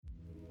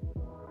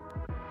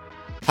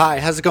Hi,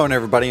 how's it going,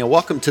 everybody? And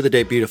welcome to the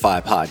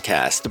Debutify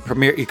podcast, the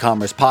premier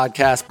e-commerce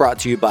podcast brought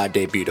to you by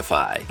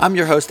Debutify. I'm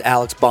your host,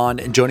 Alex Bond,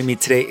 and joining me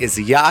today is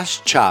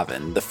Yash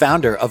Chavan, the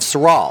founder of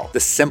Saral,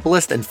 the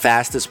simplest and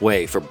fastest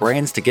way for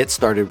brands to get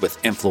started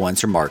with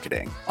influencer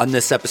marketing. On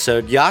this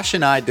episode, Yash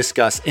and I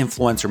discuss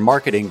influencer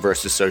marketing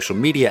versus social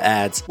media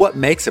ads, what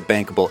makes a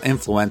bankable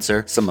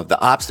influencer, some of the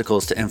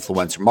obstacles to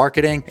influencer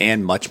marketing,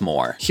 and much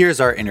more.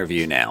 Here's our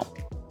interview now.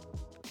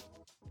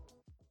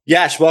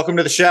 Yash, welcome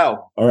to the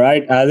show. All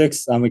right,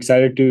 Alex, I'm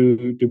excited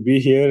to be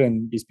here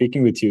and be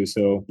speaking with you.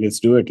 So let's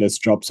do it. Let's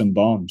drop some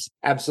bombs.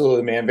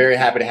 Absolutely, man. Very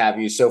happy to have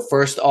you. So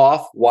first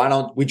off, why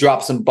don't we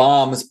drop some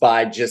bombs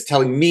by just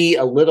telling me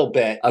a little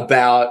bit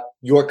about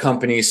your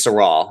company,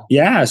 Saral?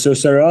 Yeah, so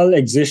Saral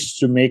exists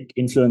to make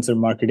influencer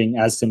marketing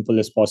as simple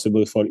as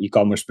possible for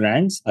e-commerce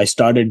brands. I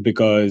started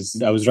because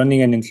I was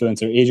running an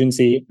influencer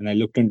agency and I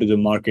looked into the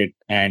market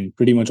and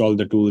pretty much all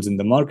the tools in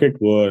the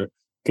market were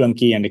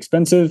clunky and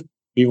expensive.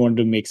 We wanted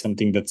to make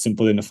something that's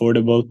simple and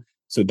affordable.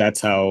 So that's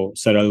how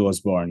Saral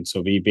was born.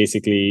 So we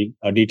basically,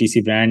 a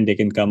DTC brand, they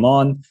can come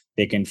on,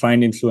 they can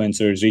find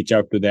influencers, reach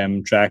out to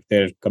them, track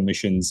their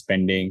commission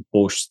spending,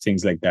 posts,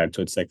 things like that.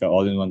 So it's like an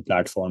all-in-one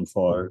platform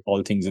for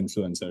all things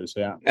influencers.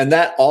 So yeah. And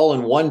that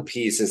all-in-one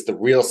piece is the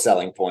real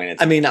selling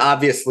point. I mean,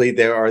 obviously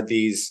there are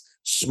these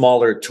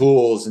smaller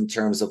tools in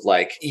terms of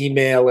like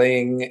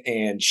emailing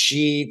and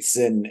sheets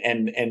and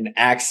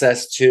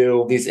access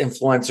to these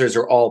influencers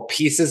are all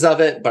pieces of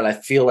it. But I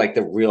feel like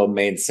the real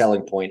main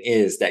selling point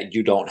is that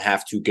you don't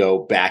have to go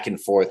back and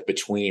forth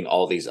between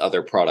all these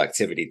other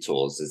productivity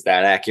tools. Is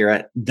that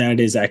accurate? That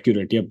is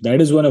accurate. Yep.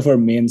 That is one of our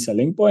main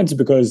selling points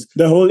because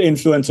the whole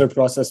influencer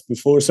process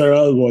before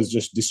Saral was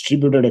just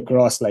distributed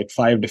across like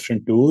 5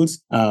 different tools.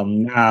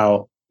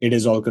 Now it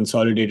is all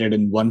consolidated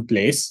in one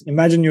place.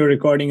 Imagine you're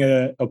recording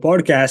a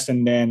podcast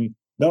and then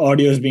the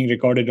audio is being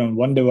recorded on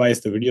one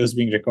device, the video is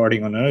being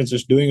recorded on another.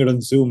 Just doing it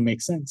on Zoom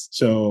makes sense.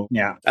 So,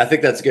 yeah. I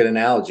think that's a good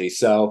analogy.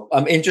 So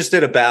I'm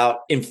interested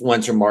about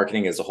influencer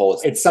marketing as a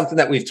whole. It's something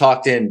that we've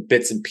talked in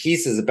bits and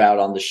pieces about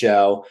on the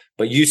show,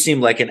 but you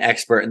seem like an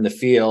expert in the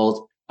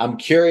field. I'm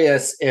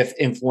curious if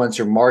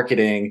influencer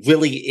marketing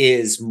really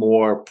is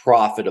more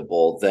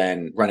profitable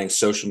than running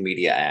social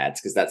media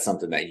ads, because that's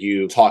something that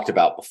you talked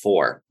about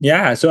before.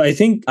 Yeah. So I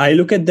think I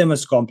look at them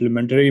as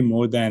complementary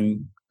more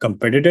than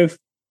competitive.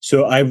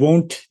 So I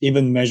won't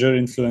even measure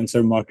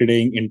influencer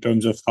marketing in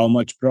terms of how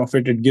much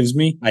profit it gives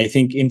me. I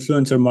think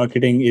influencer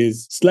marketing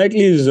is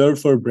slightly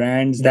reserved for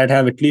brands that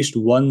have at least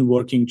one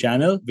working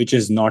channel, which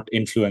is not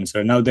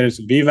influencer. Now,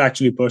 we've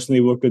actually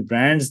personally worked with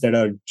brands that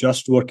are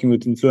just working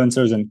with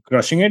influencers and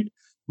crushing it.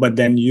 But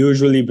then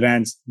usually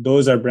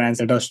those are brands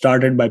that are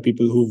started by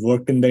people who've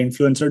worked in the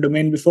influencer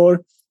domain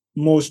before.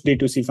 Most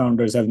D2C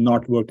founders have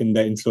not worked in the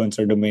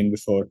influencer domain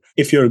before.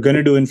 If you're going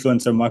to do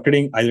influencer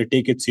marketing, either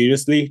take it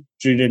seriously,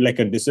 treat it like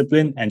a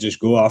discipline, and just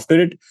go after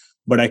it.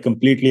 But I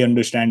completely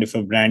understand if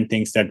a brand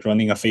thinks that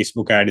running a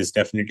Facebook ad is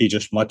definitely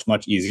just much,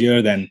 much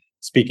easier than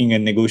speaking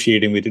and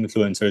negotiating with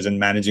influencers and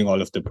managing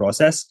all of the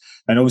process.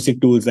 And obviously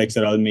tools like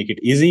Saral make it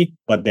easy,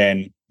 but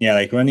then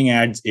like running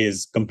ads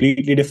is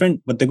completely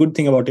different. But the good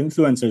thing about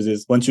influencers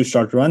is once you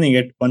start running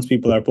it, once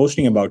people are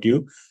posting about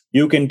you,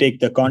 you can take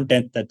the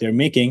content that they're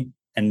making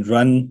and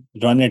run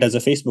it as a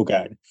Facebook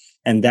ad.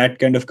 And that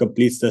kind of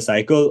completes the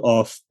cycle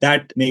of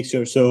that makes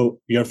your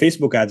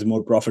Facebook ads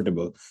more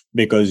profitable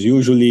because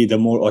usually the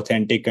more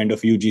authentic kind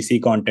of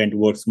UGC content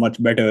works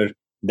much better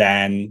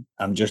than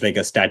just like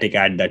a static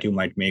ad that you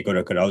might make or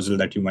a carousel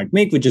that you might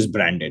make, which is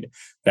branded,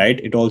 right?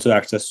 It also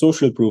acts as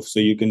social proof. So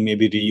you can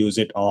maybe reuse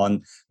it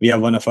we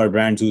have one of our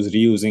brands who's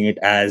reusing it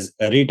as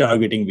a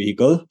retargeting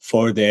vehicle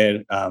for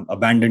their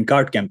abandoned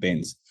cart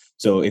campaigns.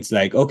 So it's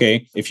like,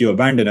 okay, if you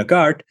abandon a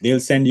cart, they'll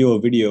send you a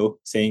video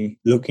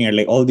looking at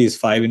like all these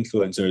 5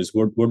 influencers.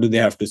 What do they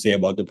have to say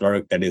about the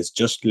product that is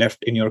just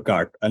left in your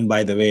cart? And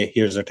by the way,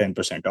 here's a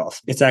 10%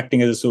 off. It's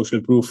acting as a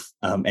social proof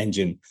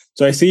engine.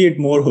 So I see it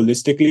more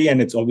holistically,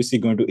 and it's obviously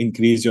going to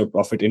increase your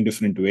profit in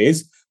different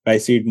ways. But I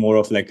see it more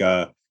of like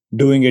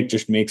doing it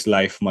just makes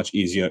life much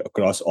easier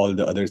across all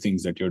the other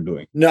things that you're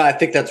doing. No, I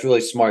think that's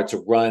really smart to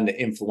run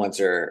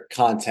influencer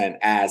content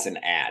as an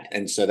ad.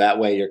 And so that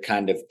way you're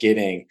kind of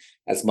getting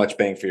as much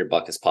bang for your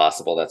buck as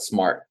possible. That's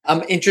smart.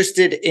 I'm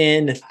interested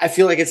I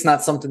feel like it's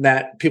not something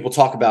that people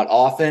talk about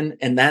often.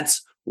 And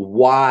that's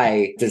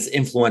why does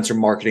influencer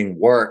marketing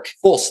work?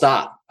 Full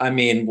stop. I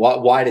mean,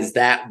 why does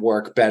that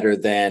work better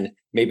than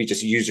maybe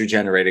just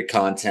user-generated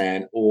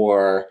content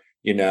or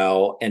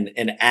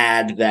an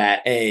ad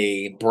that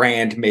a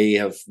brand may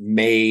have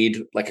made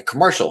like a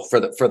commercial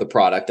for the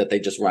product that they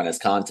just run as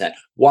content?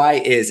 Why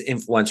is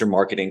influencer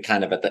marketing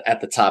kind of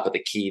at the top of the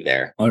key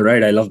there? All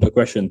right. I love the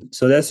question.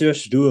 So let's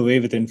just do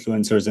away with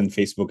influencers and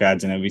Facebook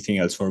ads and everything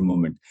else for a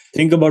moment.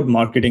 Think about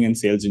marketing and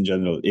sales in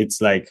general. It's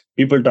like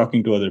people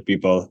talking to other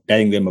people,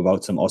 telling them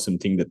about some awesome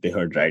thing that they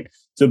heard, right?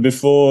 So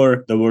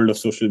before the world of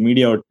social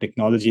media or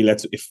technology,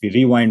 if we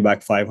rewind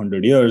back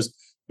 500 years,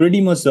 pretty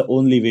much the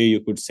only way you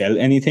could sell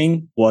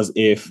anything was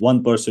if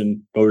one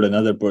person told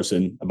another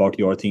person about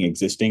your thing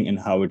existing and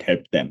how it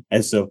helped them.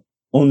 And so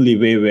only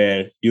way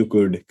where you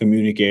could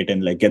communicate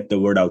and like get the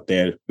word out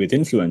there with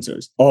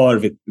influencers or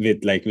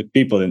with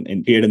people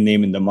and create a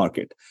name in the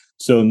market.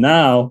 So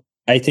now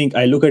I think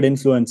I look at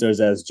influencers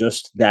as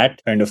just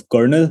that kind of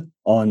kernel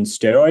on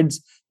steroids,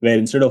 where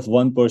instead of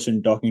one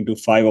person talking to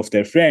five of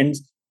their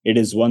friends, it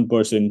is one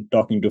person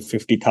talking to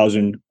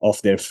 50,000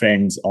 of their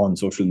friends on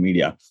social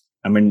media.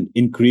 I mean,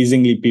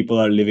 increasingly people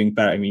are living,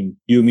 I mean,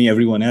 you, me,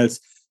 everyone else,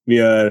 we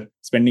are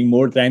spending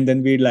more time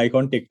than we'd like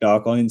on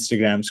TikTok, on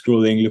Instagram,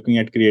 scrolling, looking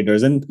at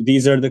creators. And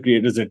these are the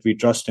creators that we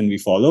trust and we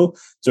follow.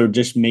 So it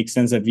just makes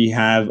sense that we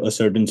have a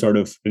certain sort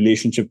of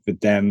relationship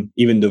with them,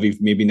 even though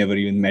we've maybe never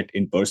even met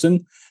in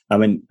person. I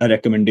mean, a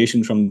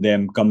recommendation from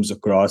them comes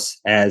across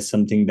as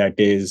something that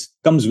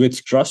comes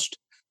with trust.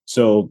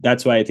 So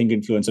that's why I think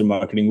influencer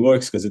marketing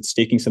works, because it's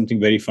taking something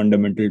very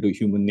fundamental to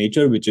human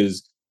nature, which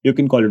is, you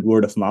can call it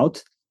word of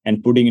mouth,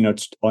 and putting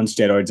it on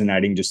steroids and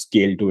adding just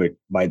scale to it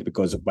by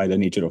the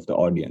nature of the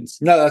audience.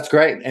 No, that's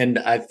great. And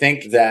I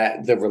think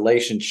that the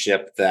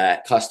relationship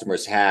that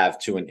customers have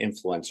to an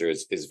influencer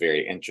is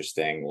very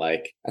interesting.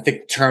 Like, I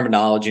think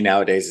terminology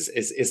nowadays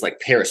is like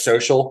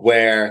parasocial,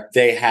 where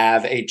they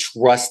have a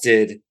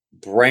trusted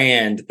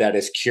brand that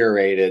is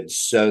curated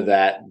so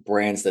that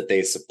brands that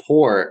they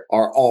support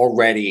are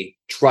already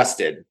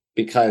trusted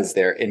because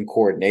they're in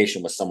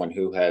coordination with someone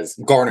who has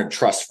garnered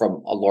trust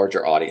from a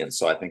larger audience.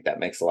 So I think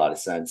that makes a lot of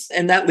sense.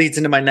 And that leads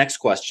into my next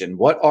question.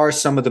 What are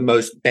some of the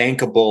most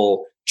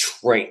bankable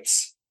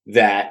traits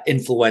that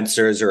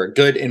influencers or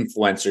good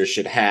influencers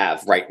should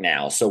have right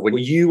now? So when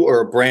you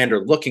or a brand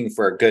are looking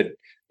for a good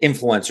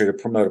influencer to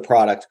promote a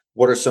product,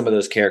 what are some of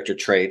those character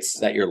traits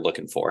that you're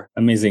looking for?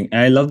 Amazing.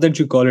 I love that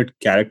you call it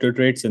character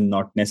traits and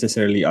not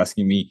necessarily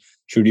asking me,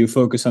 should you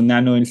focus on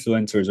nano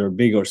influencers or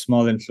big or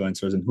small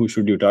influencers, and who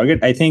should you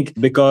target? I think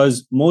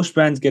because most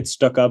brands get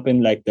stuck up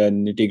in like the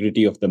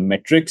nitty-gritty of the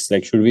metrics,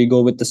 like should we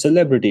go with the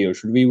celebrity or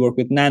should we work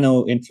with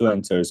nano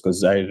influencers?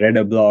 Because I read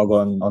a blog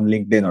on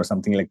LinkedIn or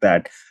something like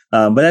that.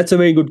 But that's a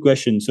very good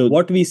question. So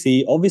what we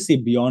see, obviously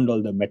beyond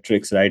all the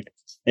metrics, right?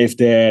 If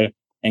their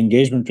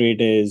engagement rate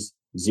is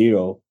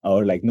zero,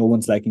 or like no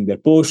one's liking their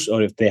posts,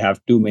 or if they have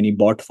too many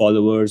bot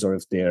followers, or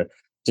if they're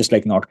just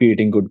like not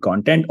creating good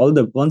content,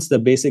 once the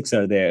basics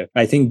are there,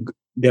 I think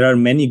there are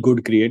many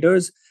good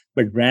creators,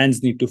 but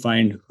brands need to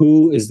find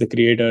who is the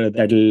creator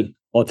that'll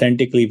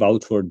authentically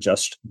vouch for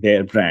just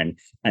their brand.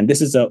 And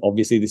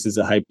obviously this is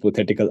a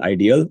hypothetical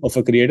ideal of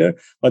a creator,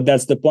 but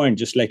that's the point.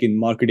 Just like in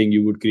marketing,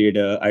 you would create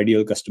an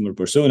ideal customer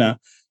persona.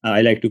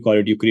 I like to call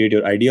it, you create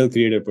your ideal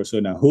creator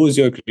persona. Who's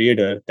your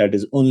creator that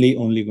is only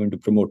going to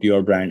promote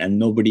your brand and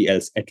nobody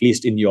else, at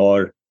least in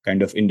your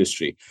kind of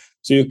industry?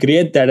 So you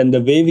create that. And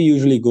the way we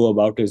usually go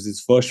about it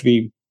is first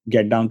we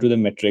get down to the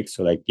metrics.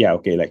 So like, yeah,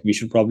 okay, like we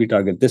should probably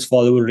target this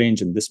follower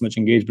range and this much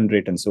engagement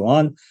rate and so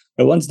on.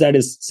 But once that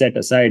is set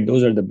aside,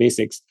 those are the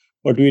basics.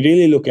 What we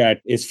really look at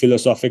is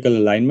philosophical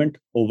alignment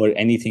over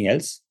anything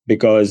else,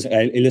 because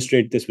I'll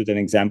illustrate this with an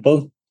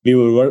example. We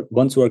were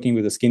once working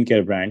with a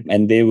skincare brand,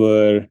 and they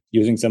were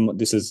using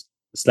this is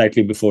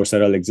slightly before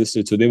Saral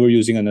existed. So they were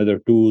using another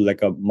tool,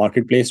 like a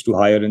marketplace, to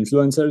hire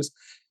influencers.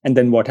 And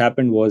then what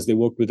happened was they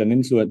worked with an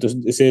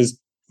influencer. This is,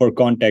 for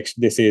context,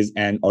 this is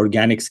an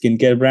organic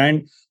skincare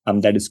brand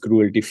that is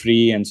cruelty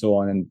free and so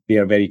on. And they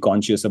are very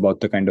conscious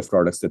about the kind of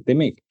products that they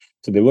make.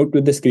 So they worked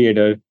with this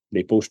creator.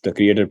 The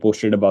creator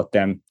posted about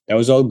them. That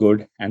was all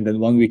good. And then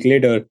 1 week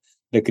later,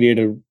 the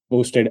creator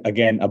posted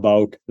again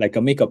about like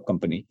a makeup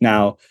company.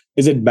 Now,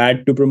 is it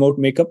bad to promote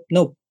makeup?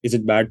 No. Is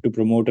it bad to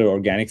promote an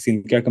organic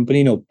skincare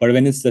company? No. But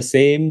when it's the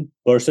same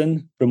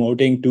person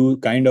promoting two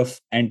kind of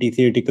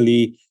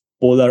antithetically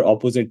polar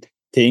opposite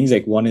things,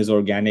 like one is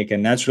organic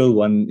and natural,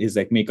 one is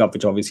like makeup,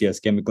 which obviously has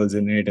chemicals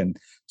in it and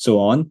so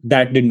on,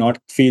 that did not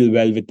feel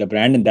well with the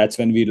brand. And that's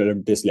when we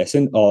learned this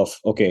lesson of,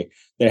 okay,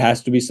 there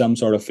has to be some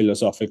sort of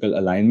philosophical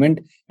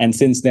alignment. And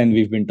since then,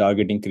 we've been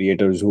targeting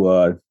creators who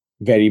are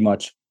very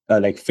much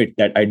like fit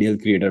that ideal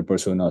creator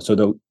persona. So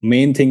the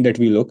main thing that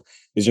we look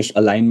is just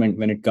alignment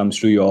when it comes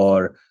to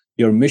your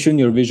mission,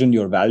 your vision,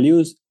 your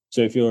values.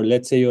 So if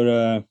let's say you're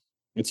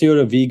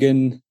a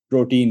vegan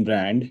protein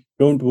brand,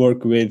 don't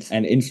work with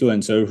an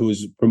influencer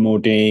who's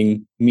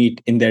promoting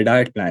meat in their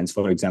diet plans.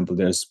 For example,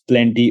 there's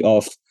plenty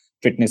of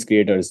fitness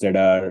creators that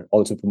are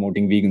also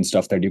promoting vegan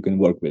stuff that you can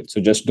work with.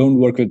 So just don't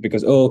work with,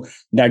 because, oh,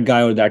 that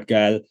guy or that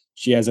gal,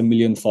 she has 1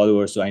 million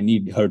followers, so I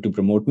need her to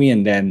promote me,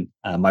 and then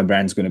my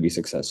brand's going to be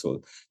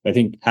successful. I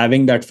think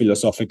having that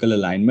philosophical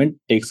alignment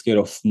takes care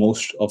of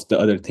most of the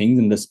other things,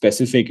 and the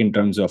specific in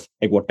terms of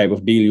like what type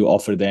of deal you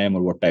offer them,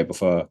 or what type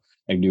of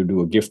like do you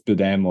do a gift to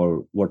them,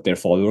 or what their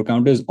follower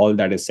count is, all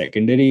that is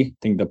secondary. I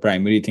think the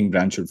primary thing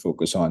brands should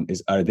focus on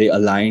is, are they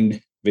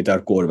aligned with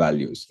our core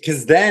values?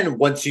 Because then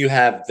once you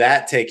have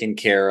that taken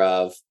care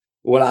of,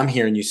 what I'm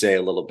hearing you say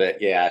a little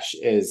bit, Yash,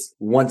 is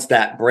once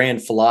that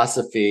brand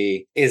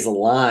philosophy is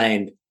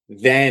aligned,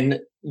 then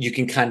you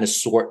can kind of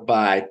sort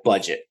by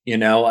budget.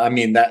 I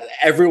mean, that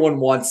everyone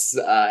wants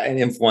an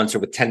influencer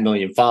with 10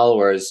 million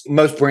followers.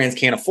 Most brands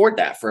can't afford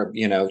that for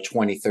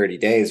 20, 30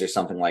 days or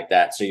something like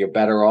that. So you're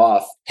better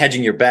off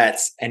hedging your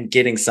bets and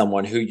getting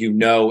someone who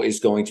is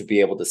going to be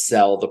able to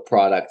sell the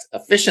product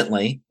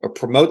efficiently or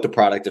promote the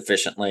product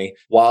efficiently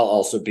while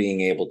also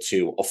being able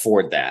to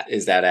afford that.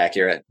 Is that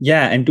accurate?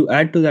 Yeah, and to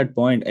add to that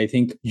point, I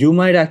think you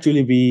might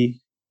actually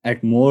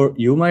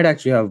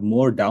have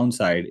more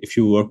downside if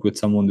you work with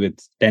someone with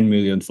 10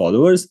 million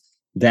followers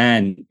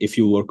than if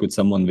you work with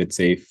someone with,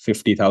 say,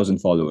 50,000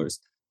 followers.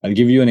 I'll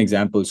give you an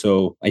example.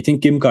 So I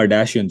think Kim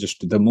Kardashian,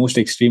 just the most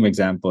extreme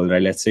example,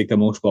 right? Let's take the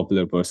most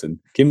popular person.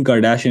 Kim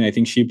Kardashian, I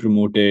think she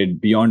promoted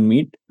Beyond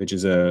Meat, which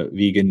is a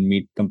vegan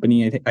meat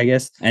company, I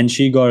guess. And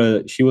she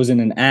was in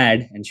an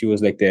ad and she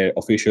was like their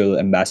official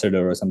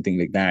ambassador or something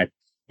like that,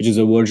 which is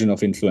a version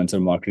of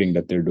influencer marketing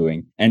that they're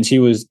doing. And she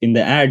was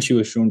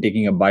shown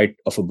taking a bite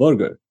of a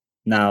burger.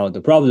 Now,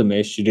 the problem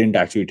is she didn't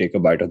actually take a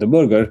bite of the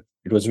burger.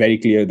 It was very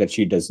clear that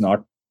she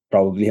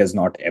probably has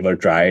not ever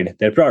tried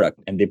their product.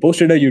 And they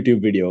posted a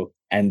YouTube video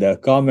and the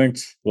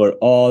comments were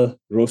all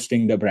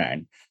roasting the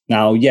brand.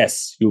 Now,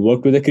 yes, you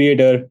worked with a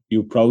creator.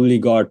 You probably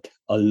got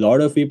a lot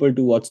of people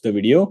to watch the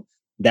video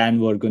than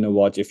were going to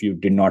watch if you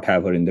did not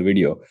have her in the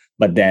video.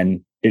 But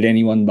then did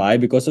anyone buy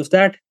because of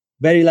that?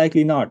 Very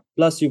likely not.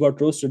 Plus, you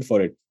got roasted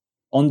for it.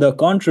 On the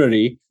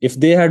contrary, if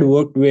they had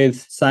worked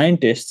with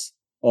scientists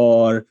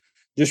or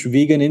just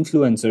vegan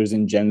influencers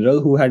in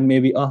general who had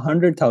maybe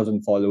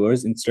 100,000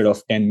 followers instead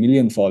of 10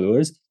 million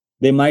followers,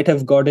 they might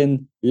have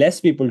gotten less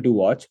people to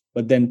watch,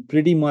 but then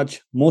pretty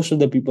much most of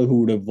the people who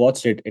would have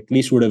watched it at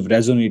least would have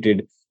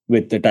resonated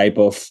with the type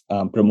of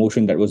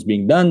promotion that was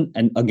being done.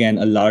 And again,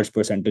 a large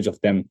percentage of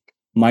them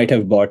might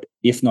have bought,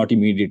 if not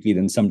immediately,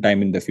 then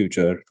sometime in the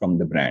future from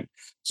the brand.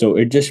 So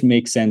it just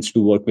makes sense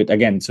to work with,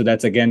 again. So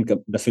that's again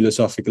the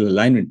philosophical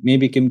alignment.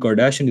 Maybe Kim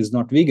Kardashian is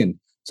not vegan.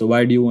 So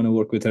why do you want to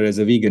work with her as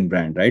a vegan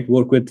brand, right?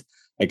 Work with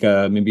like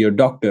maybe a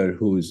doctor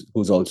who's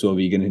also a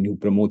vegan and who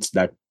promotes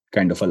that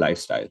kind of a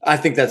lifestyle. I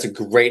think that's a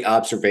great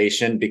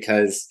observation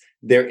because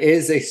there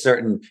is a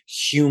certain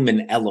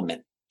human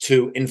element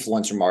to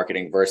influencer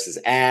marketing versus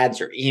ads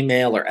or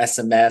email or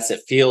SMS.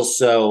 It feels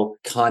so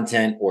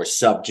content or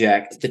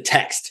subject, the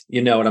text,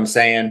 you know what I'm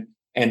saying?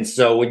 And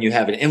so when you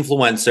have an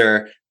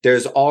influencer,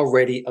 there's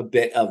already a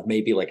bit of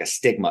maybe like a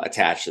stigma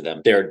attached to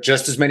them. There are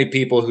just as many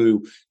people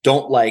who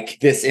don't like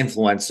this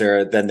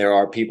influencer than there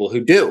are people who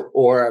do,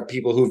 or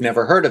people who've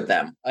never heard of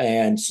them.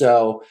 And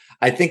so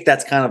I think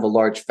that's kind of a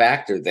large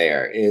factor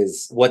there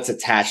is what's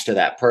attached to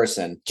that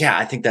person. Yeah,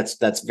 I think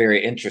that's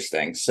very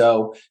interesting.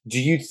 So do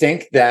you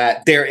think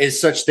that there is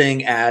such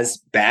thing as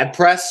bad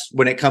press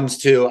when it comes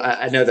to,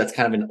 I know that's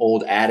kind of an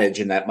old adage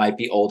and that might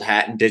be old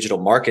hat in digital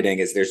marketing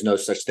is there's no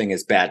such thing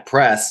as bad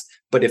press.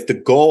 But if the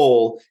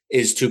goal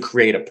is to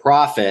create a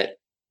profit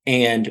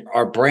and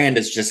our brand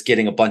is just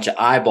getting a bunch of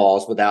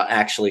eyeballs without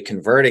actually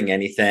converting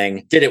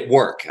anything, did it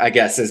work? I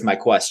guess is my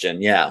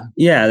question. Yeah.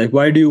 Yeah. Like,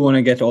 why do you want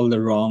to get all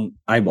the wrong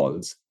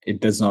eyeballs?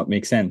 It does not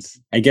make sense.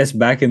 I guess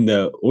back in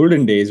the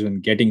olden days when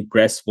getting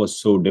press was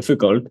so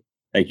difficult,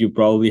 like you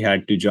probably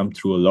had to jump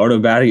through a lot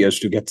of barriers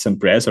to get some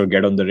press or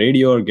get on the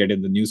radio or get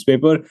in the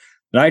newspaper.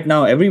 Right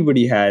now,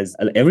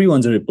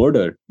 everyone's a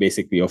reporter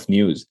basically of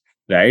news,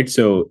 right?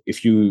 So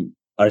if you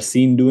are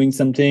seen doing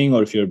something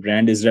or if your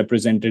brand is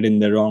represented in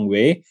the wrong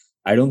way,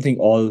 I don't think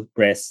all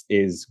press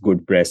is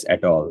good press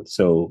at all.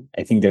 So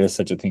I think there is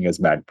such a thing as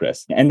bad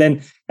press. And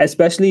then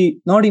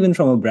especially not even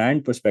from a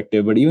brand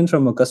perspective, but even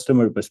from a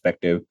customer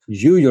perspective,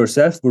 you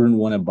yourself wouldn't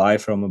want to buy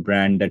from a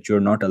brand that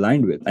you're not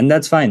aligned with. And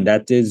that's fine.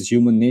 That is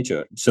human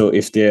nature. So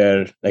if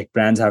they're like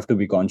brands have to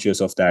be conscious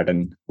of that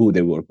and who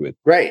they work with.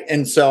 Right.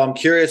 And so I'm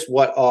curious,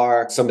 what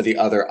are some of the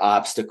other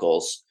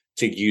obstacles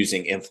to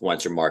using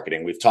influencer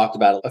marketing? We've talked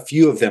about a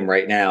few of them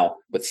right now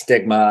with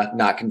stigma,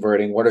 not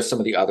converting. What are some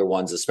of the other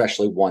ones,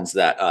 especially ones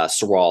that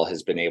Saral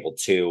has been able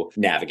to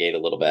navigate a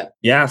little bit?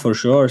 Yeah, for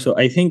sure. So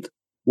I think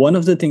one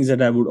of the things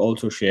that I would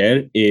also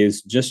share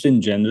is just in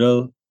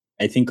general,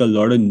 I think a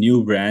lot of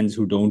new brands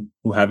who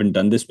haven't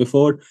done this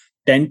before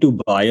tend to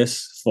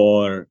bias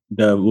for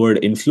the word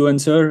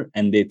influencer,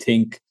 and they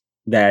think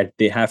that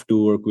they have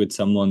to work with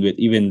someone with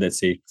even, let's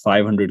say,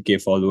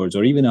 500K followers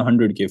or even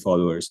 100K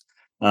followers.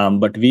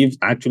 But we've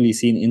actually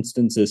seen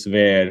instances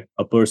where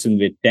a person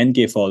with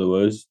 10K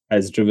followers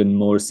has driven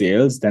more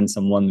sales than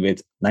someone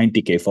with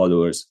 90K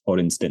followers, for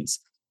instance.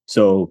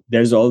 So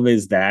there's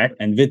always that.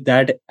 And with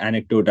that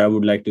anecdote, I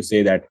would like to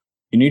say that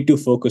you need to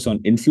focus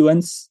on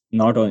influence,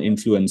 not on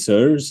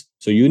influencers.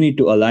 So you need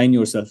to align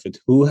yourself with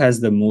who has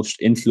the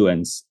most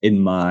influence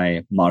in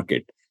my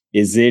market.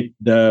 Is it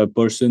the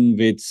person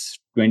with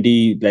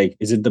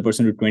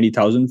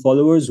 20,000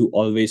 followers who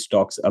always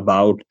talks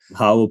about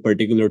how a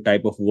particular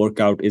type of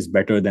workout is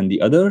better than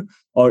the other?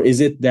 Or is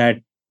it that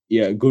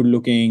good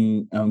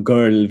looking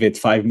girl with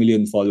 5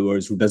 million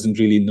followers who doesn't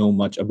really know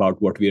much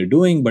about what we are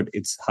doing, but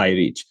it's high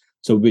reach?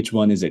 So which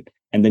one is it?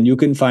 And then you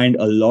can find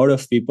a lot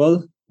of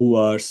people who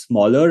are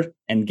smaller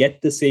and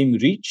get the same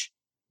reach,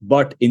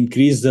 but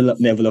increase the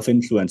level of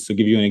influence. To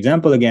give you an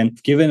example again,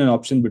 given an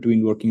option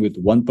between working with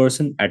one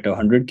person at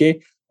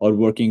 100K or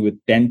working with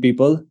 10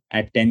 people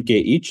at 10K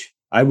each,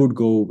 I would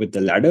go with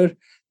the latter,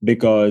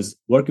 because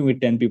working with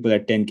 10 people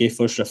at 10K,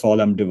 first of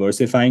all, I'm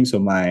diversifying. So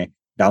my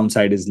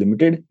downside is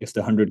limited. If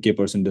the 100K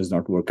person does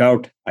not work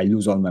out, I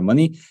lose all my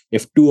money.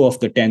 If two of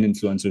the 10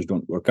 influencers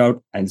don't work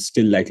out, I'm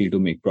still likely to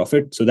make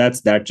profit. So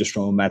that's that just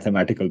from a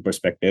mathematical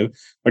perspective.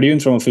 But even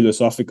from a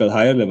philosophical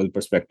higher level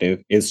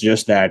perspective, it's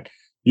just that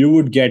you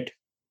would get,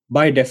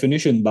 by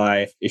definition,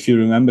 by, if you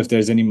remember, if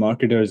there's any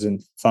marketers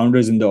and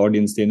founders in the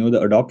audience, they know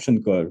the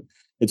adoption curve.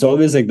 It's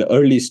always like the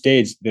early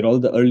stage. They're all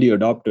the early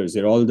adopters.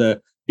 They're all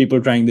the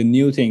people trying the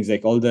new things,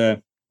 like all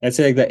the, let's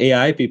say, like the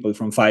AI people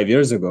from 5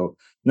 years ago.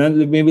 Now,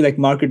 maybe like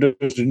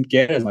marketers didn't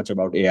care as much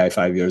about AI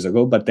 5 years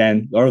ago, but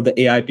then a lot of the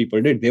AI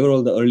people did. They were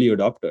all the early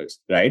adopters,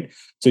 right?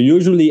 So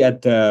usually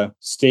at the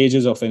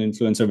stages of an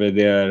influencer where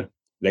they're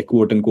like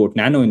quote unquote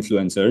nano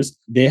influencers,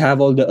 they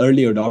have all the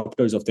early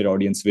adopters of their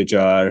audience, which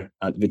are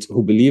which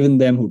who believe in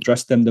them, who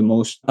trust them the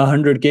most.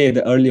 100K,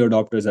 the early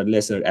adopters are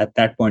lesser. At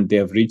that point, they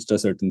have reached a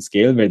certain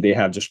scale where they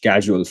have just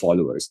casual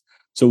followers.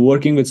 So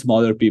working with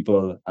smaller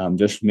people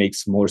just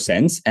makes more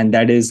sense, and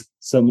that is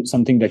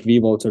something that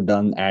we've also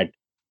done at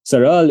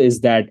Saral,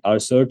 is that our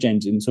search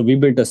engine. So we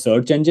built a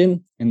search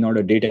engine and not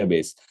a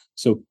database.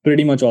 So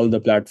pretty much all the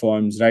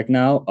platforms right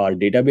now are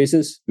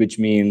databases, which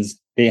means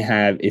they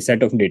have a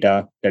set of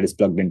data that is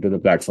plugged into the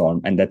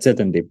platform, and that's it.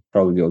 And they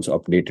probably also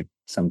update it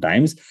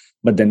sometimes.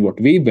 But then what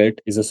we built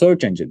is a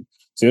search engine.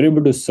 So you're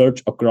able to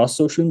search across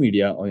social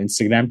media on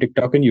Instagram,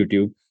 TikTok, and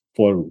YouTube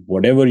for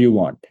whatever you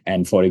want.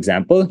 And for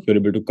example, you're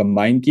able to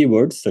combine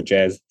keywords such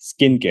as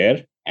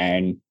skincare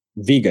and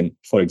vegan,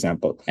 for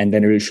example. And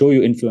then it will show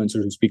you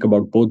influencers who speak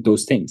about both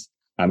those things.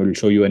 And it will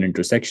show you an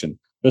intersection.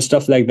 So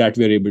stuff like that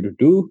we're able to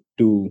do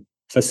to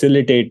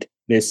facilitate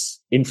this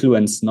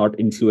influence, not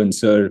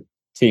influencer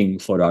thing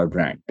for our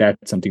brand.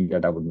 That's something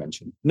that I would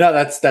mention. No,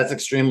 that's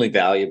extremely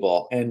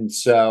valuable. And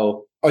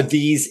so are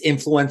these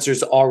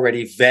influencers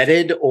already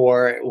vetted,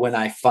 or when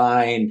I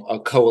find a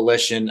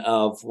coalition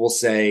of, we'll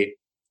say,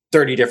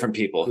 30 different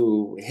people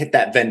who hit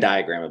that Venn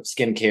diagram of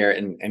skincare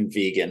and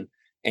vegan,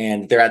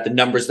 and they're at the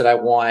numbers that I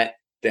want,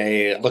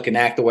 they look and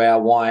act the way I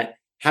want,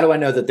 how do I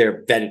know that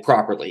they're vetted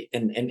properly?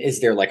 And is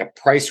there like a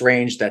price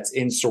range that's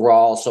in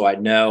Saral, so I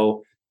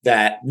know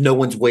that no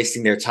one's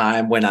wasting their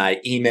time when I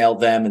email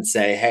them and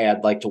say, hey,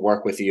 I'd like to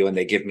work with you, and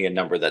they give me a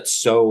number that's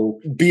so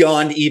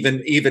beyond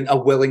even a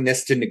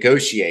willingness to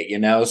negotiate,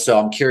 So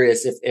I'm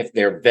curious if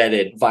they're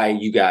vetted by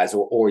you guys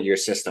or your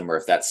system, or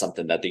if that's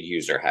something that the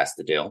user has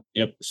to do.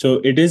 Yep. So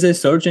it is a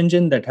search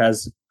engine that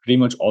has pretty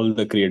much all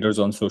the creators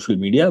on social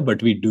media,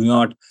 but we do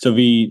not. So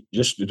we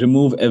just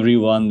remove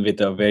everyone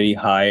with a very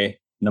high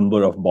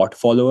number of bot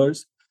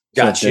followers.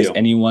 So if there's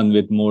anyone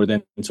with more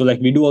than, so like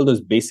we do all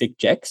those basic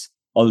checks.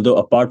 Although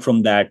apart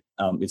from that,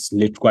 it's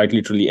quite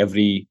literally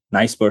every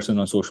nice person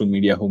on social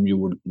media whom you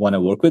would want to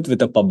work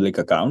with a public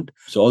account.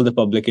 So all the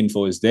public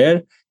info is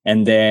there.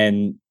 And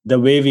then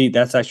the way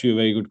that's actually a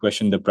very good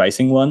question, the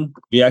pricing one.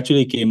 We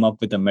actually came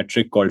up with a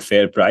metric called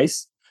fair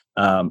price.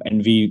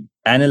 And we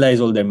analyze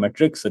all their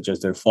metrics, such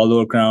as their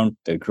follower count,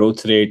 their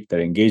growth rate,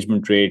 their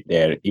engagement rate,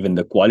 even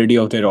the quality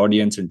of their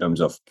audience in terms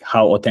of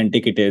how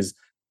authentic it is.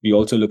 We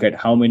also look at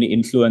how many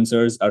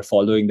influencers are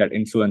following that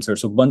influencer.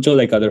 So a bunch of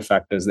like other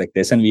factors like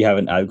this. And we have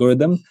an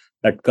algorithm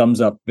that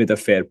comes up with a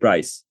fair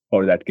price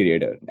for that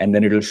creator. And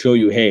then it'll show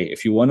you, hey,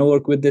 if you want to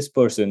work with this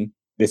person,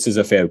 this is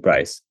a fair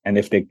price. And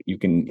if you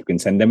can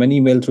send them an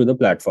email through the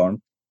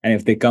platform. And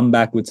if they come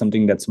back with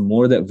something that's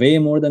way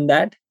more than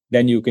that,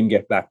 then you can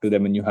get back to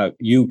them and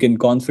you can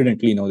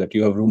confidently know that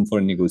you have room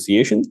for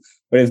negotiation.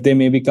 But if they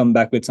maybe come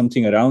back with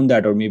something around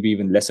that, or maybe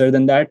even lesser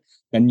than that,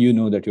 then you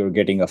know that you're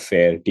getting a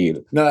fair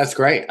deal. No, that's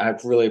great. I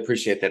really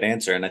appreciate that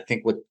answer. And I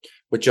think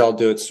what y'all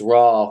do at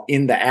Saral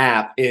in the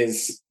app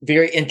is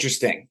very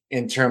interesting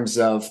in terms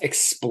of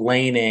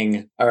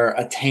explaining or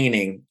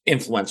attaining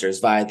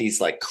influencers via these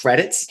like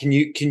credits. Can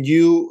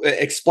you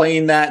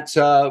explain that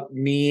to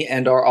me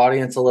and our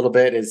audience a little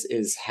bit?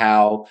 Is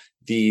how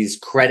these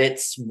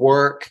credits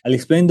work? I'll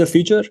explain the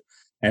feature.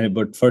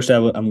 But first,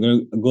 I'm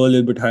going to go a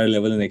little bit higher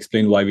level and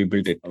explain why we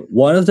built it.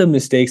 One of the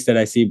mistakes that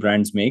I see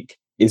brands make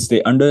is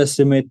they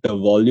underestimate the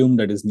volume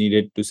that is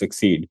needed to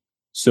succeed.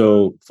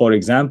 So, for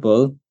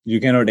example, you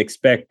cannot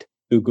expect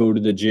to go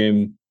to the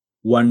gym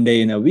one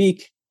day in a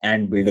week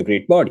and build a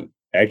great body,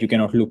 right? You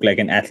cannot look like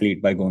an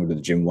athlete by going to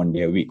the gym one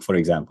day a week, for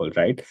example,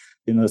 right?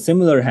 In a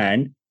similar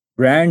hand,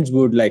 brands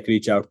would like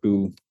reach out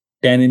to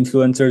 10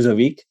 influencers a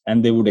week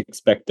and they would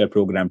expect their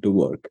program to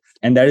work.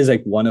 And that is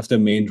like one of the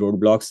main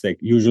roadblocks, like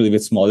usually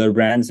with smaller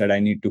brands that I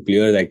need to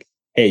clear, like,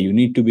 hey, you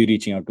need to be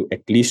reaching out to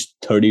at least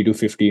 30 to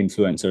 50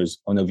 influencers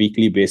on a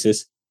weekly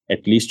basis,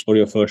 at least for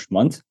your first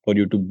month, for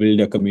you to build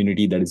a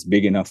community that is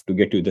big enough to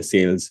get you the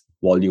sales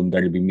volume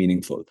that will be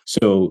meaningful.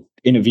 So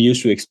we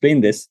used to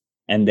explain this.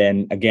 And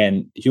then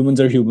again, humans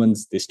are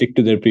humans. They stick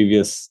to their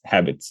previous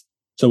habits.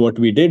 So what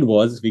we did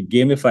was we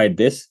gamified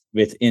this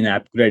with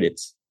in-app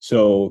credits.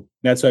 So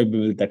that's why we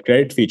built that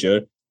credit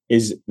feature.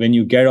 is when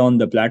you get on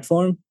the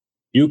platform,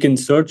 you can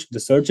search, the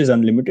search is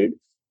unlimited,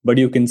 but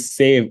you can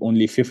save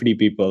only 50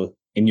 people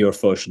in your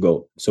first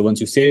go. So once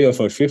you save your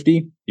first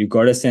 50, you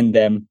got to send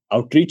them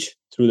outreach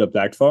through the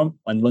platform.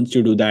 And once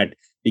you do that,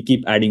 you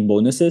keep adding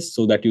bonuses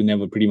so that you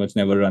never pretty much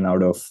never run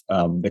out of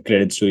the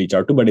credits to reach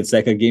out to. But it's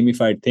like a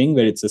gamified thing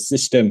where it's a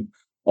system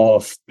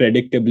of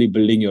predictably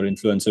building your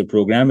influencer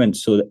program. And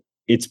so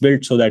it's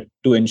built so that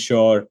to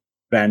ensure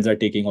brands are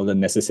taking all the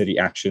necessary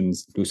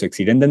actions to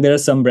succeed. And then there are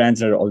some brands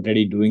that are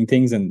already doing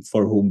things and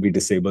for whom we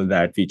disable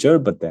that feature.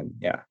 But then,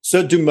 yeah.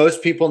 So do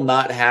most people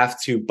not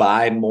have to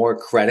buy more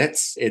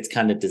credits? It's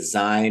kind of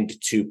designed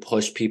to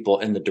push people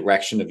in the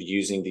direction of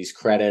using these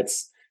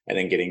credits and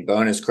then getting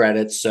bonus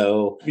credits.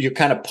 So you're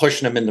kind of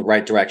pushing them in the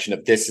right direction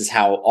of this is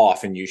how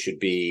often you should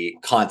be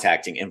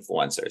contacting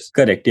influencers.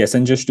 Correct. Yes.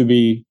 And just to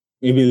be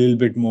maybe a little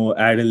bit more,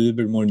 add a little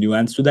bit more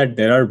nuance to that,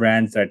 there are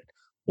brands that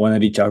want to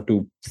reach out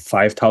to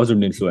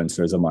 5,000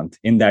 influencers a month.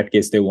 In that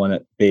case, they want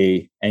to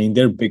pay, and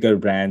they're bigger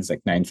brands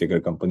like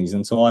 9-figure companies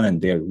and so on,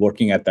 and they're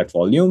working at that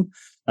volume.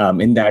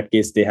 In that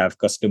case, they have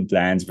custom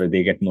plans where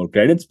they get more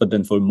credits, but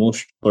then for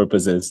most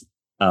purposes,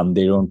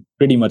 they don't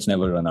pretty much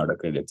never run out of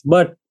credits.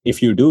 But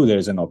if you do,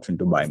 there's an option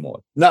to buy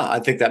more. No, I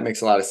think that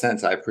makes a lot of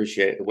sense. I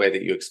appreciate the way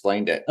that you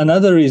explained it.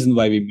 Another reason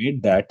why we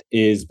made that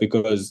is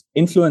because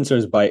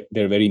influencers by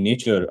their very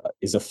nature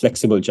is a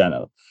flexible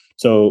channel.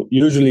 So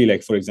usually,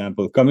 like, for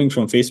example, coming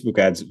from Facebook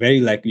ads,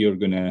 very likely you're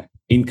going to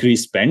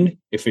increase spend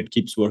if it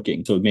keeps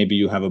working. So maybe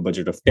you have a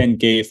budget of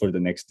 10K for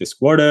this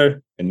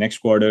quarter. The next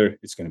quarter,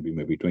 it's going to be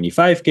maybe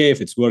 25K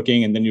if it's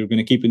working. And then you're going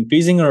to keep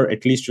increasing, or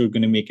at least you're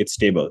going to make it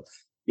stable.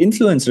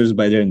 Influencers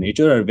by their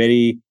nature are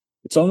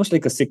it's almost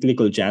like a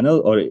cyclical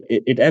channel, or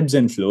it ebbs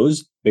and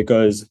flows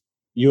because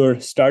you're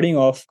starting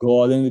off, go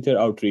all in with your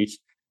outreach.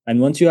 And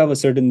once you have a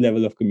certain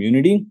level of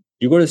community,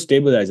 you got to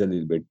stabilize a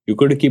little bit. You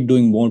got to keep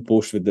doing more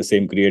posts with the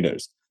same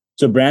creators.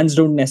 So brands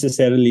don't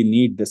necessarily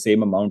need the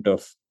same amount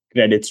of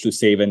credits to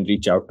save and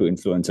reach out to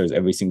influencers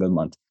every single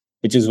month,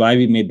 which is why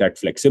we made that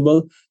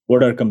flexible.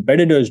 What our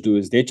competitors do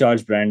is they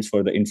charge brands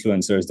for the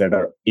influencers that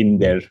are in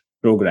their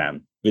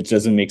program, which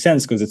doesn't make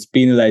sense because it's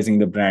penalizing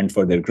the brand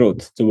for their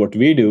growth. So what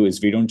we do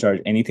is we don't charge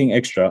anything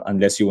extra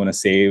unless you want to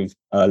save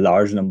a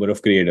large number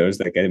of creators,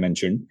 like I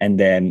mentioned, and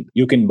then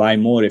you can buy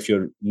more if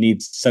your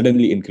needs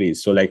suddenly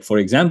increase. So like, for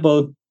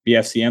example, we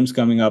have CMs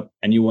coming up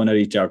and you want to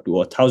reach out to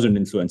 1,000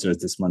 influencers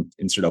this month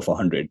instead of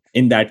 100.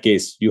 In that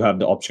case, you have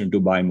the option to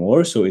buy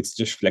more. So it's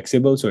just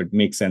flexible. So it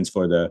makes sense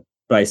for the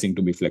pricing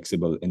to be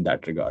flexible in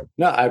that regard.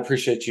 No, I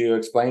appreciate you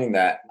explaining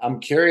that.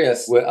 I'm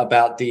curious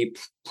about the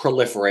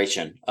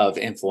proliferation of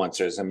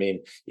influencers. I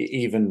mean,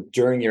 even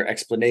during your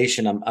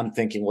explanation, I'm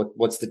thinking,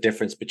 what's the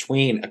difference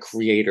between a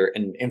creator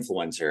and an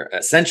influencer?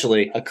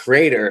 Essentially, an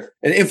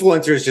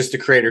influencer is just a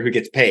creator who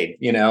gets paid.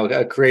 You know,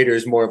 a creator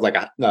is more of like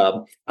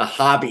a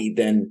hobby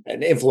than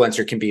an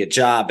influencer can be a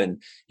job.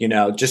 And, you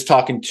know, just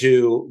talking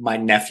to my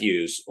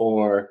nephews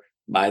or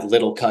my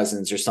little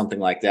cousins or something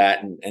like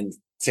that, and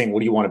saying,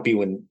 what do you want to be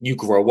when you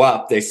grow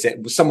up? They say,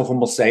 some of them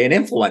will say an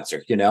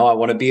influencer, you know, I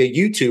want to be a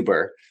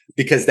YouTuber,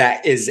 because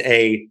that is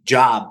a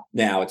job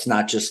now. It's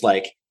not just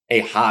like a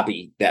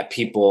hobby that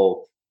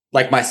people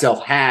like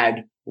myself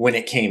had when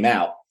it came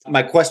out.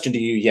 My question to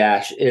you,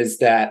 Yash, is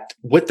that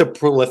with the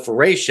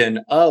proliferation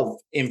of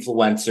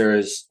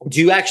influencers, do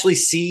you actually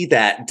see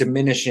that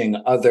diminishing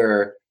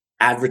other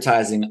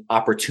advertising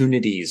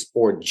opportunities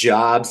or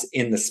jobs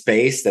in the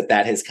space,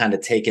 that has kind of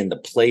taken the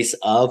place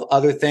of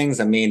other things?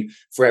 I mean,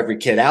 for every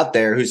kid out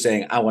there who's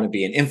saying, I want to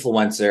be an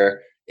influencer,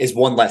 is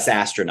one less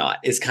astronaut,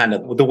 is kind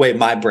of the way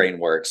my brain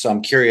works. So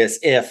I'm curious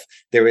if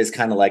there is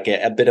kind of like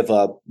a bit of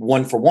a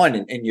one for one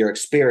in your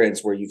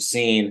experience where you've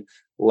seen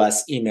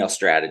less email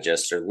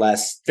strategists or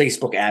less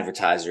Facebook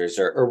advertisers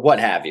or what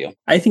have you.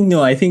 I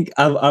think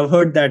I've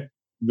heard that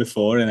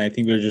before, and I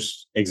think we're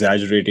just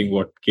exaggerating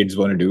what kids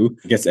want to do.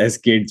 I guess as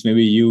kids,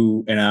 maybe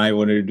you and I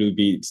wanted to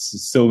be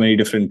so many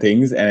different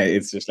things, and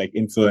it's just like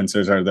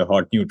influencers are the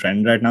hot new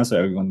trend right now, so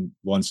everyone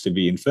wants to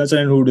be influencer,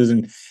 and who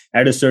doesn't?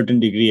 At a certain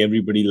degree,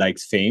 everybody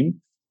likes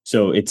fame,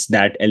 so it's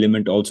that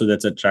element also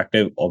that's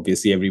attractive.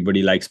 Obviously,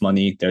 everybody likes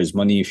money. There's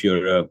money if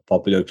you're a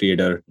popular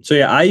creator. So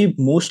yeah, I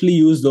mostly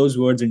use those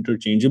words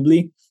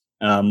interchangeably.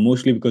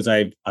 Mostly because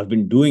I've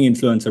been doing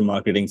influencer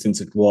marketing since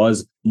it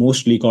was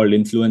mostly called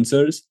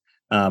influencers.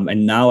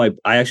 And now I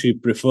actually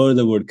prefer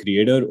the word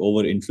creator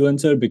over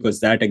influencer,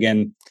 because that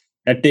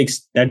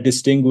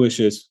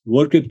distinguishes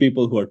work with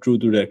people who are true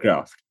to their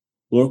craft,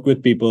 work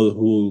with people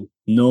who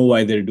know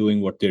why they're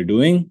doing what they're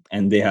doing,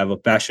 and they have a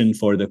passion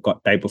for the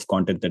type of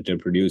content that they're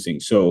producing.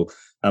 So,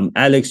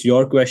 Alex,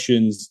 your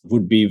questions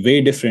would be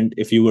way different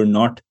if you were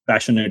not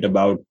passionate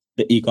about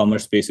the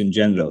e-commerce space in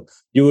general.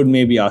 You would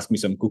maybe ask me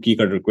some cookie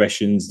cutter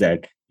questions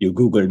that you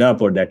Googled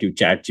up or that you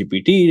chat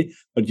GPT'd,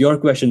 but your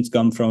questions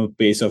come from a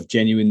place of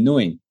genuine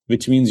knowing,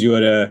 which means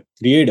you're a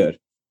creator,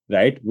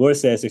 right?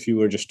 Versus if you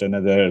were just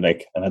another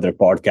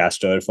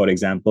podcaster, for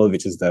example,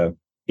 which is the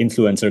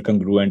influencer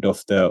congruent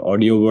of the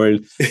audio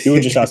world, you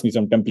would just ask me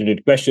some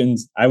templated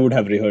questions. I would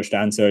have rehearsed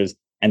answers,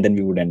 and then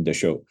we would end the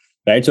show.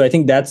 right? So I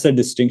think that's a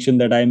distinction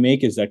that I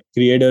make, is that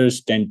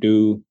creators tend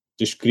to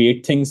just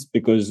create things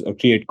because, or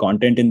create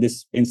content in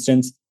this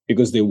instance,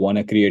 because they want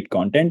to create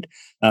content.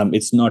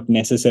 It's not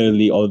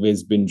necessarily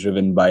always been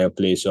driven by a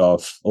place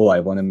of, oh, I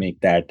want to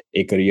make that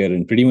a career.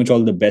 And pretty much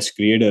all the best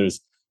creators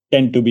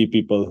tend to be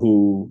people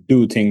who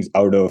do things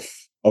out of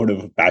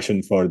a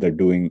passion for the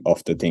doing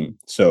of the thing.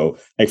 So,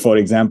 like for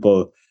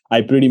example,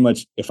 I pretty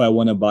much, if I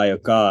want to buy a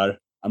car,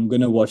 I'm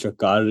gonna watch a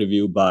car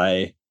review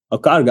by a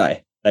car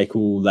guy, like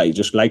who like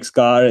just likes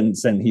car, and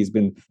he's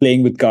been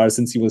playing with cars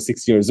since he was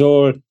 6 years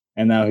old,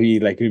 and now he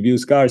like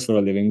reviews cars for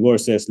a living,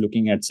 versus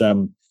looking at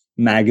some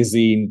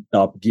magazine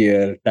Top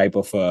Gear type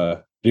of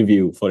a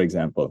review, for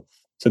example.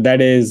 So that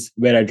is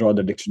where I draw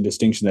the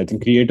distinction. I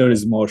think creator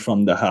is more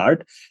from the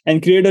heart,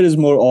 and creator is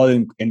more all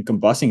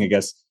encompassing. I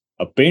guess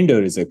a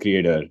painter is a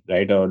creator,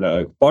 right? Or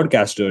the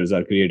podcasters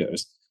are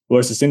creators,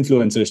 versus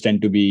influencers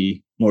tend to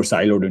be more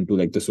siloed into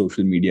like the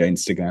social media,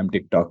 Instagram,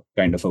 TikTok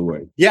kind of a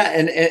world. Yeah,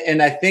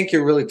 and I think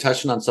you're really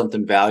touching on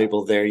something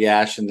valuable there,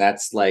 Yash, and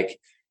that's like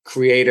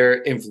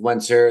creator,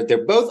 influencer.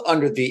 They're both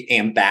under the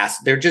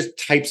they're just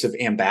types of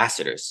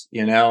ambassadors,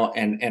 and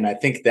I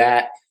think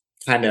that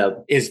kind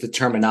of is the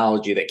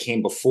terminology that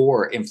came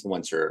before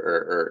influencer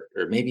or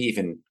maybe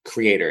even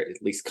creator,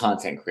 at least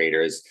content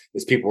creators,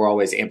 is people were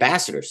always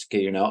ambassadors,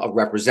 a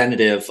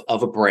representative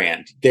of a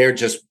brand. They're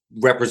just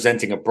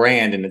representing a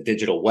brand in a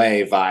digital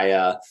way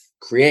via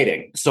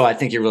creating. So I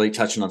think you're really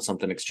touching on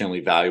something extremely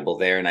valuable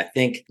there. And I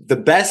think the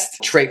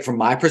best trait from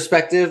my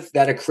perspective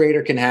that a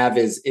creator can have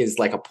is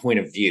like a point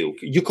of view.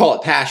 You call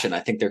it passion.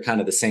 I think they're kind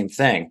of the same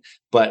thing,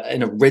 but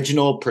an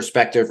original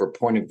perspective or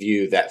point of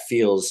view that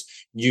feels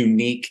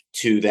unique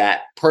to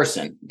that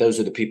person. Those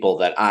are the people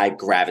that I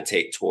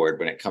gravitate toward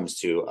when it comes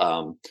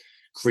to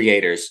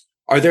creators.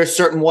 Are there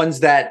certain ones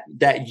that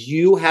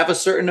you have a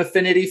certain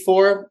affinity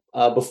for?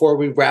 Before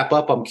we wrap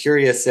up, I'm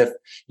curious if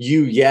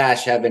you,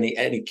 Yash, have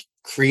any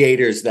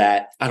creators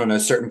that, I don't know,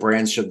 certain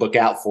brands should look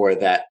out for.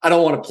 That I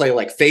don't want to play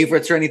like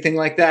favorites or anything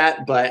like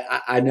that, but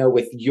I know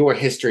with your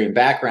history and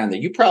background that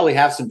you probably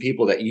have some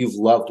people that you've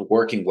loved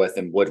working with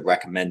and would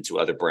recommend to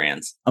other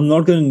brands. I'm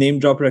not going to name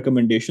drop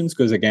recommendations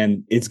because,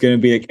 again, it's going to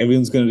be like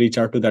everyone's going to reach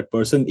out to that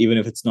person, even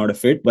if it's not a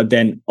fit. But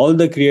then all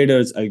the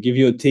creators, I'll give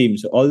you a theme.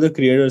 So all the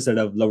creators that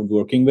I've loved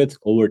working with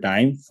over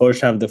time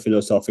first have the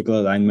philosophical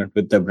alignment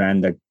with the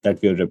brand that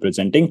we're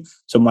representing.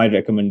 So my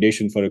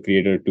recommendation for a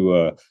creator to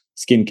a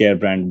skincare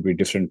brand would be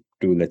different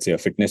to, let's say, a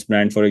fitness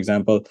brand, for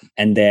example.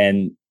 And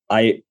then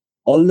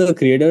all the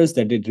creators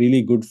that did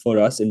really good for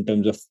us in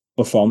terms of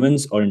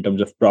performance or in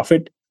terms of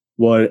profit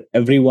were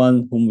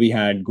everyone whom we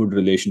had good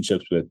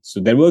relationships with. So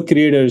there were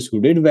creators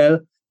who did well.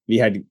 We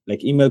had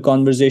like email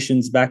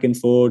conversations back and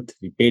forth.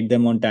 We paid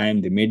them on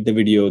time. They made the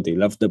video. They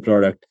loved the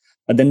product.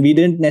 But then we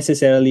didn't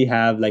necessarily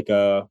have like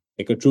a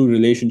true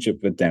relationship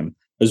with them.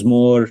 It was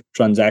more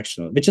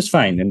transactional, which is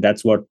fine. And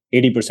that's what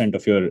 80%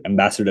 of your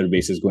ambassador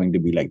base is going to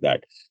be like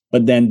that.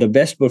 But then the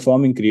best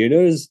performing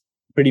creators,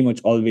 pretty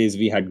much always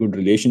we had good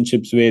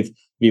relationships with.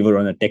 We were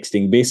on a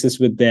texting basis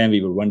with them.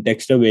 We were one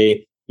text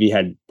away. We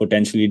had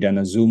potentially done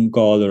a Zoom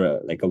call or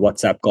a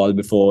WhatsApp call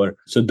before.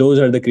 So those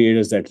are the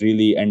creators that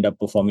really end up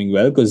performing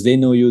well because they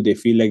know you. They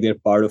feel like they're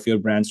part of your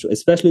brand,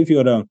 especially if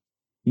you're a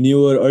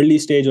newer, early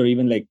stage or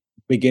even like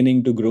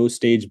beginning to grow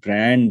stage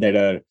brand that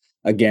are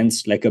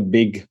against like a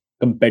big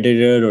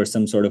competitor or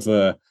some sort of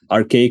a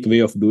archaic way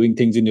of doing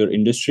things in your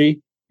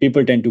industry.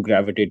 People tend to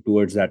gravitate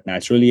towards that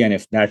naturally. And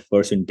if that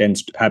person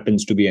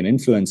happens to be an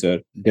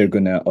influencer, they're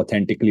going to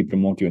authentically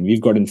promote you. And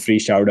we've gotten free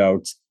shout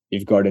outs.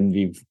 We've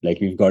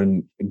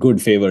gotten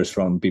good favors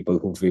from people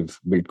who we've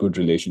built good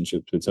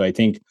relationships with. So I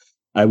think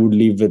I would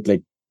leave with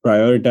like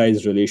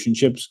prioritize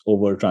relationships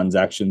over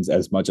transactions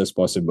as much as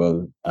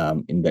possible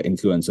in the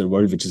influencer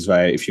world, which is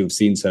why if you've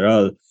seen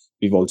Saral,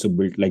 we've also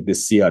built like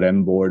this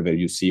CRM board where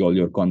you see all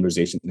your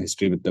conversation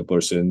history with the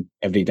person.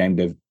 Every time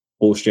they've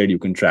posted, you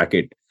can track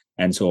it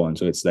and so on.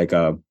 So it's like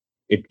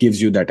it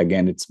gives you that,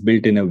 again, it's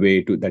built in a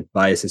way that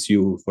biases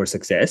you for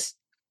success.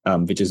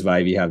 Which is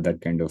why we have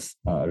that kind of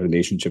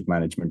relationship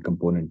management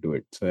component to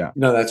it. So, yeah.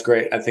 No, that's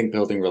great. I think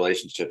building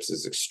relationships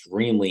is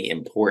extremely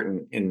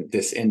important in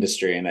this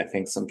industry. And I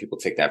think some people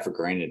take that for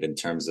granted in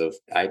terms of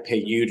I pay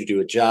you to do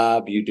a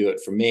job, you do it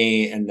for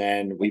me, and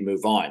then we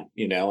move on,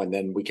 and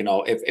then we can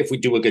all, if we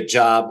do a good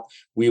job,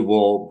 we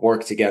will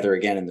work together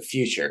again in the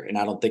future. And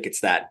I don't think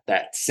it's that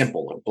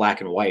simple or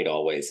black and white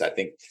always. I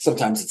think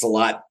sometimes it's a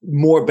lot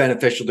more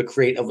beneficial to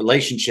create a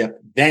relationship,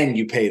 then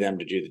you pay them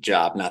to do the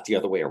job, not the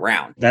other way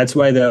around. That's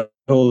why the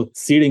whole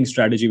seeding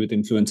strategy with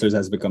influencers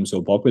has become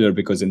so popular,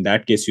 because in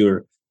that case,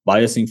 you're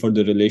biasing for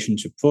the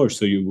relationship first.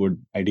 So you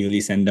would ideally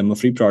send them a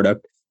free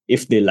product.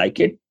 if they like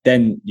it,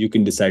 then you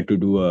can decide to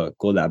do a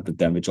collab with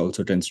them, which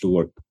also tends to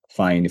work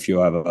fine if you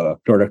have a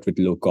product with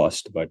low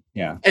cost. But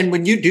yeah. And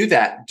when you do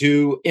that,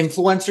 do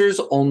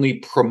influencers only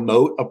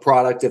promote a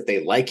product if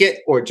they like it,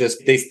 or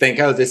just they think,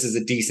 oh, this is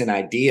a decent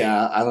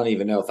idea. I don't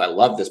even know if I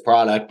love this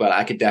product, but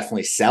I could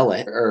definitely sell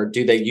it. Or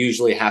do they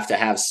usually have to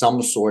have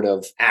some sort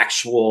of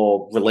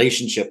actual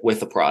relationship with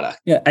the product?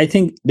 Yeah, I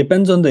think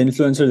depends on the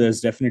influencer. There's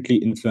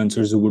definitely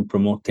influencers who would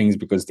promote things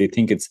because they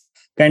think it's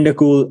kind of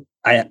cool.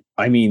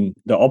 I mean,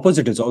 the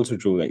opposite is also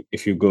true. Like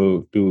if you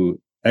go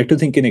to, I like to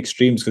think in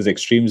extremes because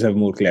extremes have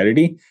more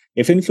clarity.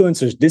 If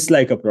influencers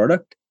dislike a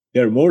product,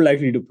 they're more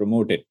likely to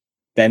promote it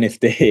than if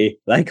they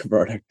like a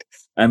product.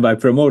 And by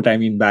promote, I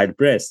mean bad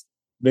press.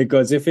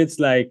 Because if it's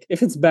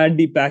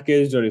badly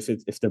packaged, or if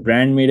the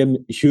brand made a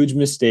huge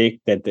mistake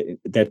that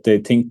they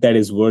think that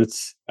is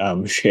worth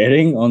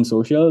sharing on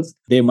socials,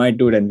 they might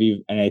do it.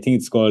 And I think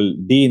it's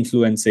called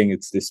de-influencing.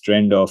 It's this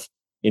trend of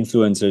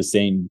influencers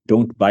saying,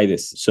 don't buy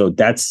this. So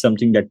that's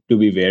something that to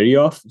be wary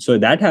of. So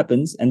that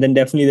happens. And then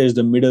definitely there's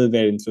the middle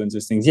where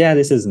influencers think, yeah,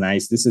 this is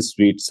nice. This is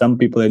sweet. Some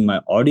people in my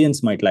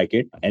audience might like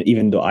it. And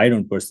even though I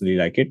don't personally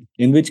like it,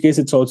 in which case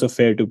it's also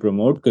fair to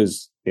promote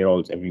because they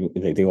all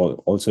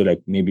also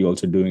like maybe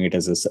also doing it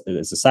as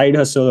a side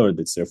hustle, or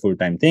it's their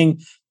full-time thing.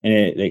 And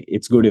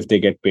it's good if they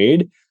get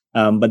paid.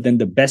 But then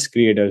the best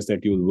creators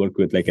that you will work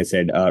with, like I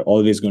said, are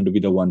always going to be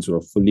the ones who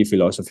are fully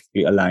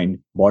philosophically aligned,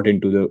 bought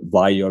into the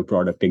why your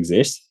product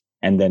exists,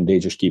 and then they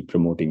just keep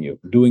promoting you.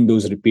 Doing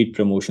those repeat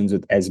promotions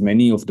with as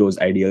many of those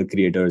ideal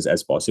creators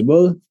as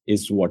possible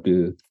is what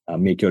will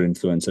make your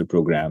influencer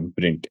program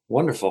print.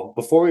 Wonderful.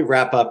 Before we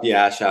wrap up,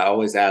 Yash, I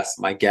always ask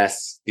my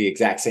guests the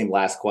exact same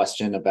last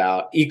question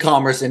about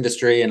e-commerce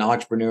industry and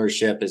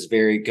entrepreneurship is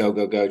very go,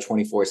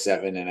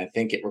 24/7. And I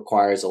think it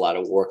requires a lot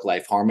of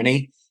work-life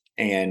harmony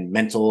and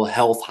mental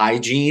health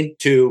hygiene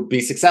to be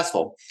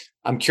successful.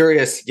 I'm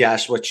curious,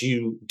 Yash, what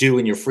you do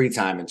in your free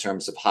time in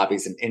terms of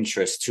hobbies and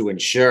interests to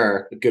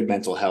ensure good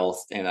mental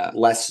health and a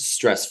less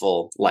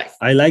stressful life.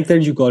 I like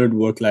that you call it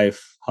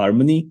work-life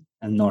harmony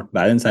and not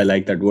balance. I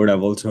like that word.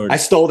 I've also heard. I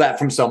stole that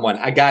from someone.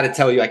 I got to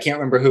tell you, I can't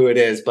remember who it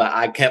is, but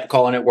I kept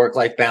calling it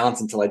work-life balance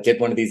until I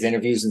did one of these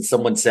interviews and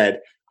someone said,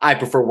 I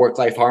prefer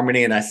work-life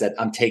harmony. And I said,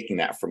 I'm taking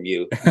that from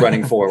you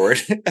running forward.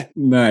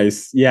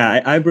 Nice.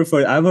 Yeah, I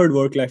prefer, I've heard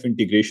work-life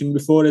integration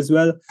before as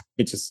well,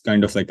 which is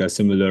kind of like a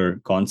similar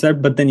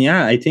concept. But then,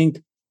 yeah, I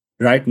think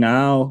right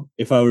now,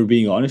 if I were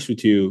being honest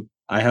with you,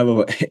 I have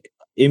a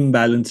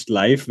imbalanced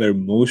life where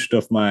most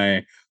of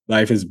my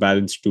life is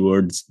balanced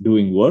towards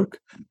doing work.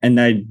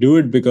 And I do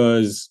it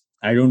because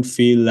I don't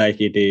feel like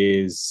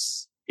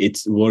it's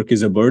work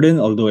is a burden,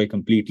 although I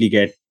completely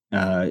get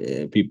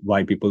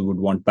why people would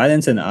want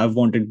balance, and I've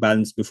wanted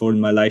balance before in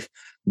my life.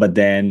 But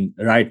then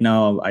right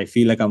now I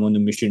feel like I'm on a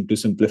mission to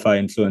simplify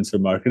influencer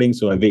marketing.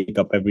 So I wake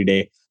up every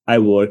day, I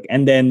work.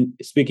 And then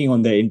speaking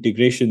on the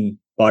integration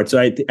part, so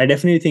I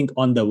definitely think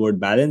on the word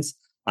balance,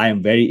 I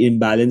am very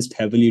imbalanced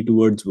heavily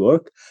towards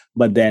work.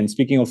 But then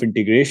speaking of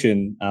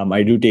integration,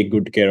 I do take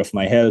good care of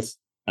my health.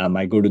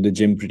 I go to the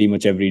gym pretty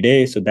much every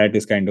day. So that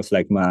is kind of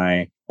like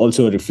my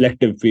also a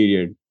reflective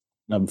period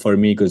for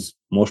me, because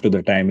most of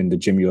the time in the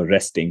gym you're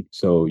resting,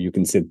 so you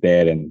can sit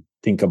there and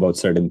think about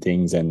certain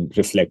things and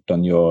reflect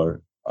on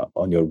your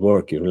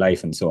work, your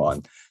life, and so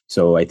on.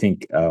 So I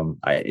think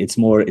it's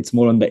more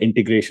on the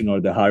integration or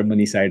the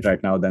harmony side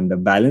right now than the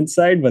balance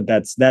side, but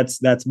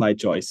that's my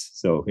choice.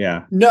 So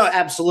yeah. No,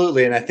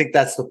 absolutely, and I think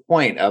that's the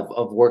point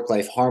of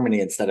work-life harmony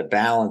instead of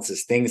balance.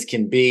 Is things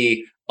can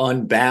be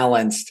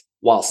unbalanced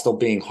while still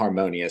being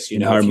harmonious.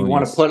 If you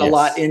want to put a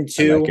lot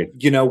into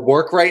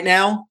work right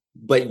now,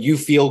 but you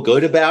feel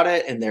good about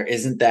it, and there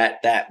isn't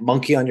that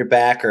monkey on your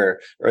back or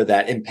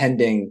that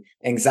impending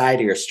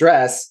anxiety or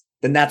stress,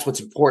 then that's what's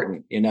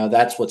important.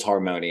 That's what's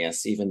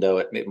harmonious, even though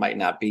it might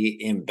not be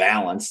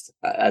imbalanced.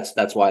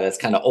 That's why that's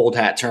kind of old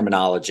hat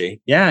terminology.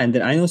 Yeah, and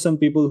then I know some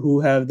people who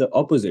have the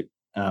opposite,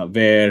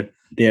 where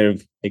they're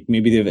like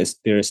maybe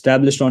they're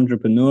established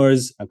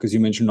entrepreneurs, because you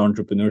mentioned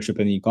entrepreneurship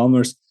and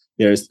e-commerce.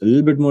 There's a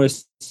little bit more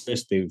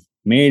stress. They've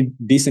made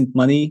decent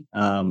money,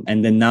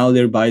 and then now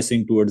they're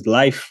biasing towards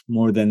life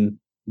more than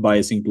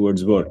biasing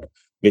towards work,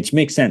 which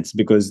makes sense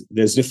because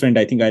there's different.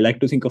 I think I like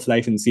to think of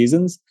life in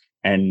seasons,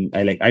 and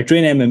I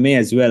train MMA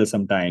as well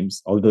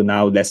sometimes, although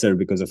now lesser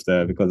because of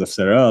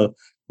Saral.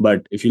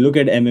 But if you look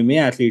at MMA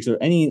athletes or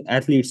any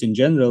athletes in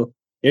general,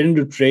 they tend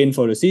to train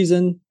for a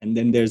season, and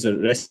then there's a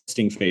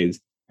resting phase.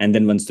 And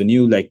then once the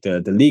new,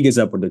 the league is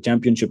up or the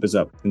championship is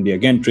up, then they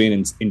again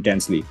train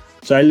intensely.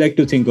 So I like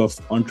to think of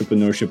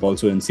entrepreneurship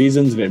also in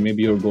seasons where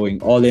maybe you're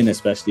going all in,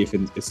 especially if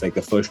it's like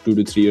the first 2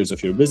 to 3 years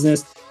of your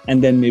business.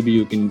 And then maybe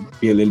you can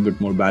be a little bit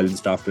more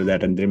balanced after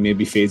that. And there may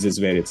be phases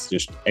where it's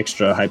just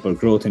extra hyper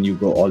growth and you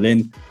go all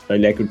in. So I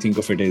like to think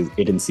of it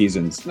in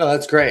seasons. No,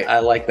 that's great. I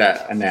like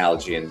that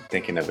analogy and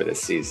thinking of it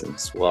as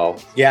seasons. Well,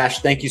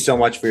 Yash, thank you so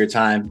much for your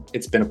time.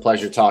 It's been a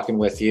pleasure talking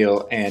with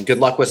you, and good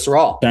luck with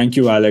Saral. Thank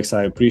you, Alex.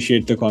 I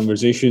appreciate the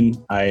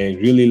conversation. I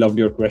really loved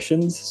your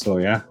questions. So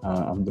yeah,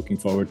 I'm looking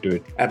forward to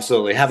it. Absolutely.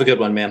 Have a good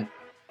one, man.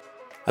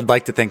 I'd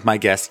like to thank my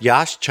guest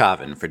Yash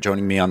Chavan for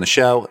joining me on the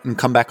show, and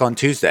come back on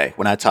Tuesday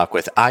when I talk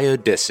with Ayo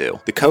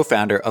Disu, the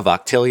co-founder of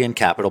Octillion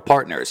Capital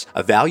Partners,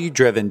 a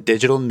value-driven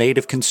digital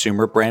native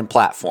consumer brand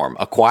platform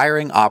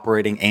acquiring,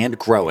 operating, and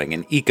growing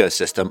an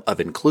ecosystem of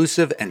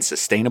inclusive and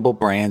sustainable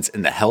brands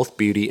in the health,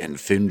 beauty, and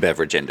food and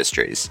beverage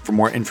industries. For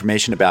more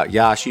information about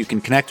Yash, you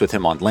can connect with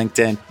him on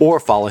LinkedIn or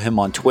follow him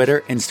on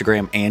Twitter,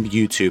 Instagram, and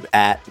YouTube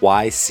at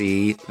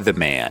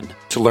YCTheMan.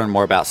 To learn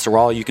more about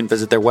Saral, you can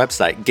visit their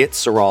website,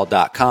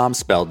 getsaral.com,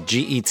 spelled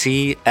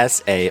GETSARAL.com.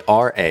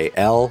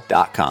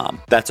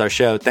 That's our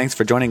show. Thanks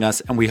for joining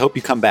us, and we hope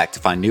you come back to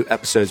find new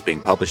episodes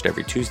being published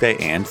every Tuesday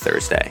and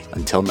Thursday.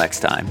 Until next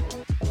time.